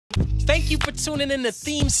Thank you for tuning in to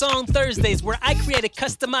Theme Song Thursdays, where I create a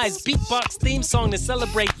customized beatbox theme song to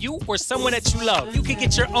celebrate you or someone that you love. You can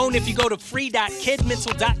get your own if you go to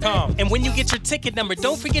free.kidmental.com. And when you get your ticket number,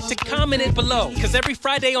 don't forget to comment it below, because every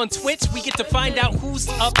Friday on Twitch, we get to find out who's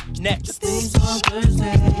up next.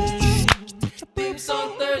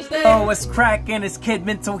 Oh, what's cracking? It's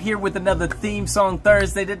Kidmental here with another Theme Song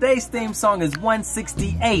Thursday. Today's theme song is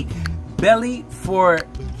 168, Beli for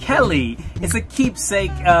Kellie. It's a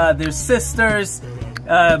keepsake. They're sisters.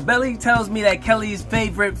 Beli tells me that Kellie's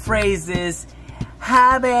favorite phrase is,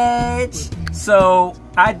 "Hi, bitch." So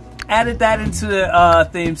I added that into the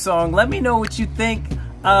theme song. Let me know what you think.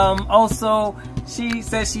 Also, she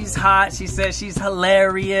says she's hot. She says she's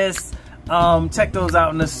hilarious. Check those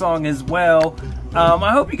out in the song as well.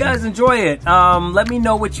 I hope you guys enjoy it. Let me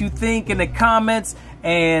know what you think in the comments.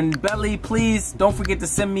 And Beli, please don't forget to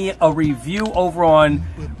send me a review over on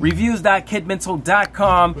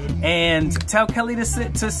reviews.kidmental.com and tell Kellie to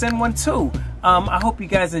send one too. I hope you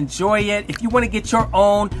guys enjoy it. If you want to get your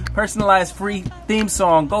own personalized free theme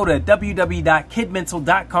song, go to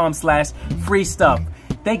www.kidmental.com/free stuff.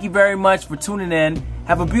 Thank you very much for tuning in.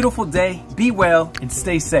 Have a beautiful day, be well, and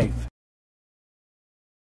stay safe.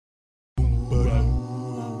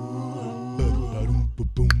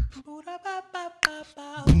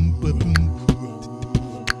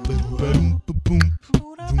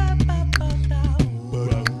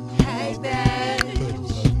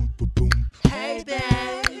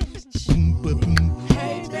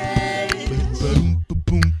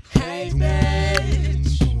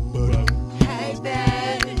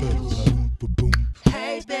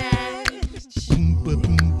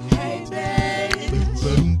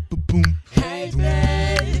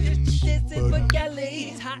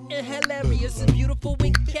 Hilarious and beautiful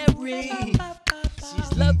and carry.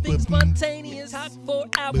 She's loving, spontaneous, hot for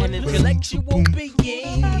hours, and intellectual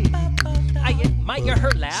being. I admire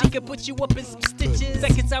her laugh. She can put you up in some stitches.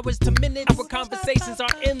 Seconds, hours to minutes. Our conversations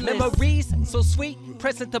are endless. Memories so sweet,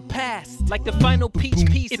 present the past. Like the final peach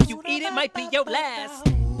piece. If you eat it, might be your last.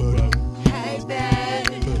 Hey, bitch.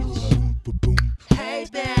 Hey,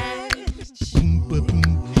 bitch.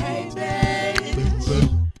 Hey, bitch.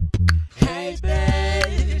 Hey, bitch.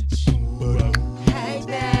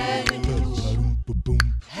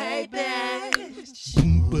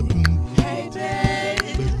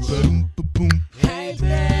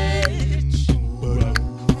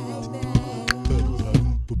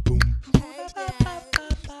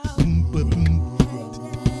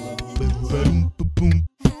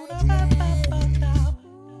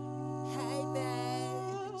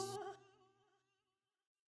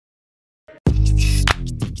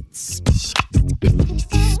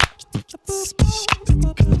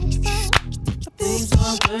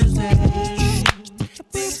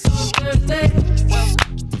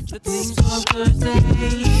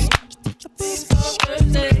 Thursday.